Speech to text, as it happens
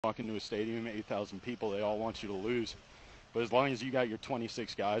walk into a stadium, 8,000 people, they all want you to lose. But as long as you got your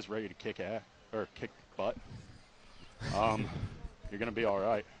 26 guys ready to kick ass or kick butt, you're going to be all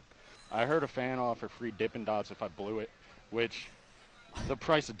right. I heard a fan offer free Dippin' Dots if I blew it, which the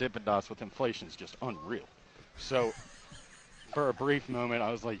price of Dippin' Dots with inflation is just unreal. So for a brief moment,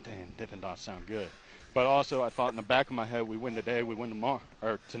 I was like, damn, Dippin' Dots sound good. But also I thought in the back of my head, we win today, we win tomorrow,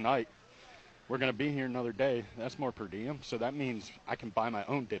 or tonight. We're going to be here another day. That's more per diem. So that means I can buy my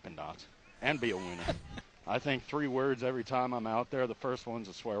own Dippin' Dots and be a winner. I think 3 words every time I'm out there. The first one's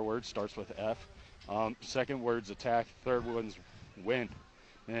a swear word, starts with F. Second word's attack. Third one's win.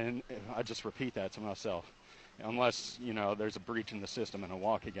 And I just repeat that to myself. Unless, you know, there's a breach in the system and I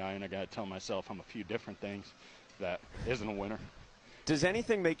walk a guy and I got to tell myself I'm a few different things that isn't a winner. Does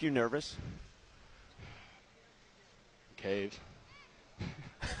anything make you nervous? Caves.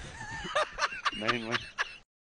 Mainly.